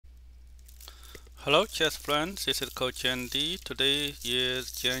Hello, chess friends. This is Coach Andy. Today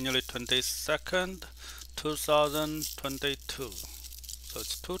is January 22nd, 2022. So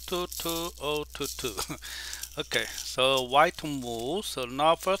it's 222022. Okay, so white move. So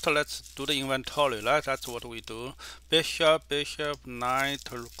now first let's do the inventory, right? That's what we do. Bishop, bishop, knight,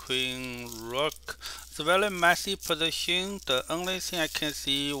 queen, rook. It's a very messy position. The only thing I can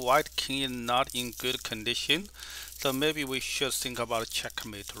see, white king is not in good condition. So maybe we should think about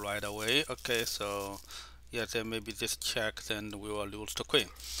checkmate right away. Okay, so yeah, then maybe this check, then we will lose the queen.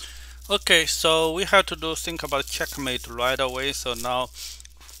 Okay, so we have to think about checkmate right away. So now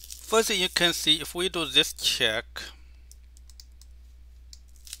first thing you can see, if we do this check,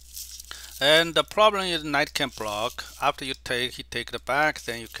 and the problem is knight can block. After you take, he take the back,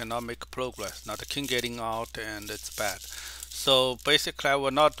 then you cannot make progress. Now the king getting out and it's bad. So basically I will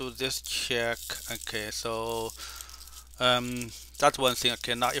not do this check. Okay, so that's one thing.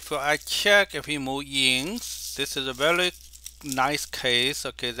 Okay, now if I check, if he move in, this is a very nice case.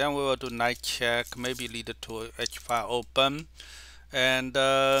 Okay, then we will do knight check, maybe lead to h5 open. And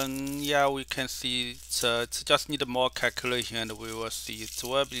yeah, we can see it's just need more calculation, and we will see it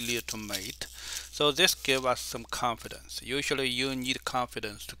will be lead to mate. So this gives us some confidence. Usually you need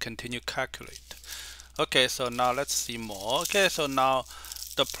confidence to continue calculate. Okay, so now let's see more. Okay, so now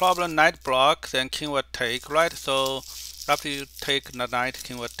the problem knight block, then king will take, right? So after you take the knight,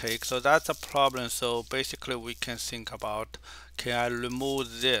 king will take. So that's a problem. So basically we can think about, can I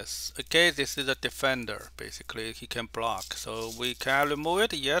remove this? Okay, this is a defender. Basically he can block. So we can remove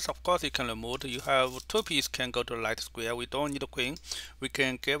it. Yes, of course you can remove it. You have two pieces can go to the light square. We don't need a queen. We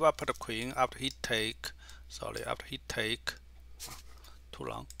can give up the queen after he take. Sorry, after he take. Too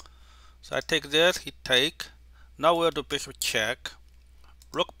long. So I take this, he take. Now we'll do bishop check.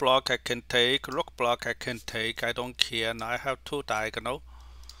 Rook block I can take, rook block I can take, I don't care. Now I have two diagonal.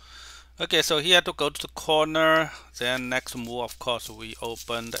 Okay, so he had to go to the corner. Then next move, of course, we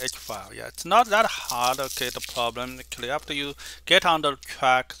open the h5. Yeah, it's not that hard. Okay, the problem actually after you get on the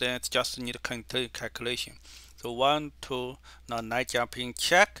track, then it's just need a calculation. So 1, 2, now knight jumping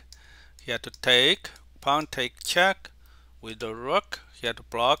check. He had to take, pawn take check with the rook. He had to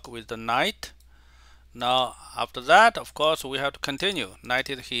block with the knight. Now after that, of course, we have to continue. Knight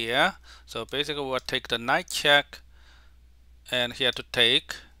is here, so basically we'll take the knight check, and here to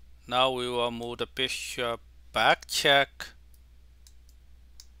take. Now we will move the bishop back check.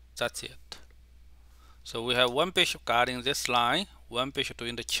 That's it. So we have one bishop guarding this line, one bishop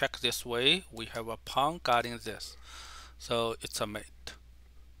doing the check this way. We have a pawn guarding this. So it's a mate.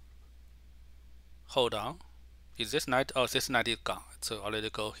 Hold on. Is this knight? Oh, this knight is gone. It's already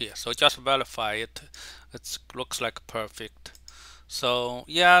go here. So just verify it. It looks like perfect. So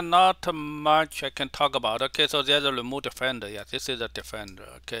yeah, not much I can talk about. Okay, so there's a remote defender. Yeah, this is a defender.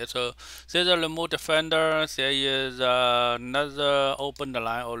 Okay, so there's a remote defender. There is another open the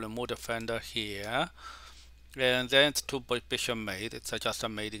line or remote defender here. And then it's two bishop mate. It's just a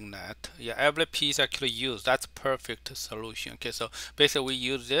mating net. Yeah, every piece actually used. That's perfect solution. Okay, so basically we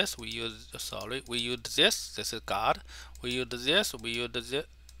use this. We use we use this. This is guard. We use this. We use this.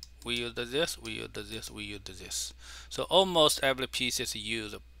 We use this. We use this. We use this. So almost every piece is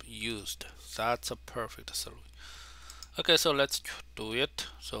used. That's a perfect solution. Okay, so let's do it.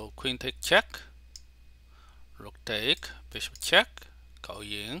 So queen take check. Rook take. Bishop check. Go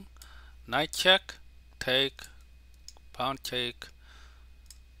in. Knight check. Take, pawn take,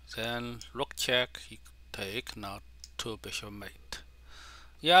 then rook check, he take, now two bishop mate.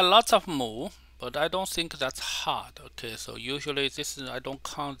 Yeah, lots of move, but I don't think that's hard. Okay, so usually this is, I don't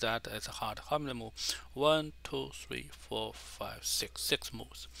count that as hard. How many moves? 1, 2, 3, 4, 5, 6. 6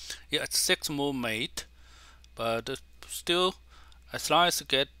 moves. Yeah, it's 6 move mate, but still, as long as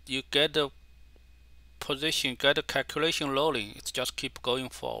you get the position, get the calculation rolling, it's just keep going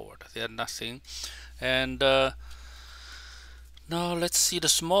forward. There's nothing. And now let's see the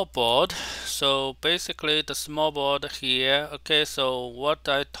small board. So basically the small board here. Okay, so what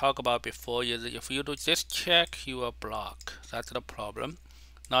I talked about before is if you do this check, you will block. That's the problem.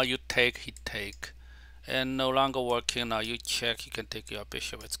 Now you take, he take, and no longer working. Now you check, you can take your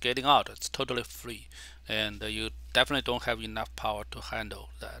bishop. It's getting out. It's totally free, and you definitely don't have enough power to handle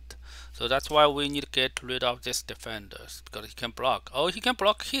that. So that's why we need to get rid of this defenders, because he can block. Oh, he can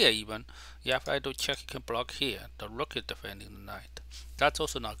block here even. Yeah, if I do check, he can block here. The rook is defending the knight. That's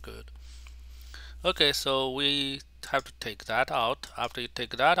also not good. Okay, so we have to take that out. After you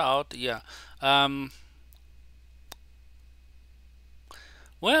take that out, yeah.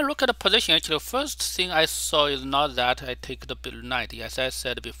 When I look at the position, actually, the first thing I saw is not that I take the knight. As I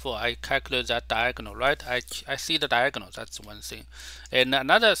said before, I calculate that diagonal, right? I see the diagonal. That's one thing. And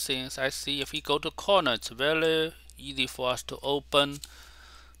another thing is I see if we go to corner, it's very easy for us to open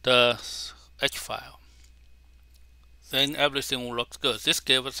the H file. Then everything will look good. This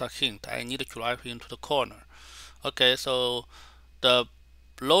gives us a hint. I need to drive into the corner. Okay, so the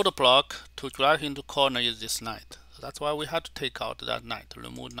load block to drive into corner is this knight. So that's why we had to take out that knight,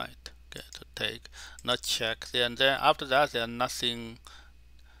 remove knight. Okay, to take, not check. And then after that, there's nothing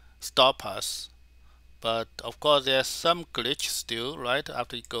stop us. But of course, there's some glitch still, right?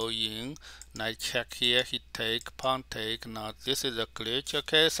 After you go in, knight check here, he take, pawn take. Now this is a glitch.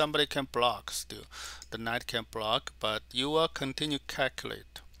 Okay, somebody can block still. The knight can block, but you will continue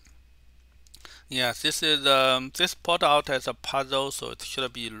calculate. Yes, this is this put out as a puzzle, so it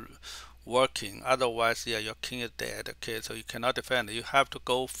should be working. Otherwise, yeah, your king is dead. Okay, so you cannot defend. You have to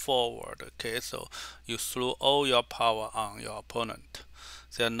go forward. Okay, so you threw all your power on your opponent.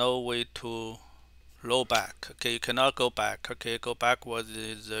 There's no way to roll back. Okay, you cannot go back. Okay, go backwards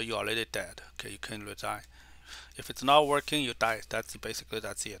is you're already dead. Okay, you can resign. If it's not working, you die. That's basically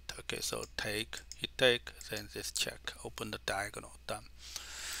that's it. Okay, so take, you take, then this check, open the diagonal, done.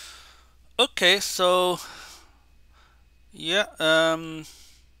 Okay, so yeah,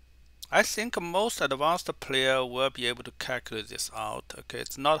 I think most advanced player will be able to calculate this out. Okay,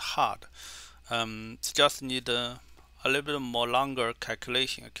 it's not hard. It's just need a little bit more longer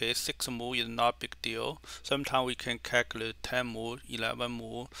calculation. Okay, 6 move is not big deal. Sometimes we can calculate 10 move, 11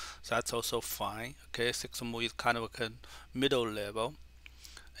 move. That's also fine. Okay, 6 move is kind of a middle level,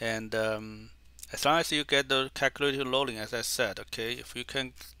 and as long as you get the calculated loading, as I said, okay, if you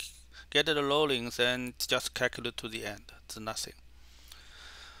can get the loading, then just calculate to the end. It's nothing.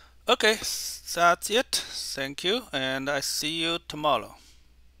 Okay, that's it. Thank you, and I see you tomorrow.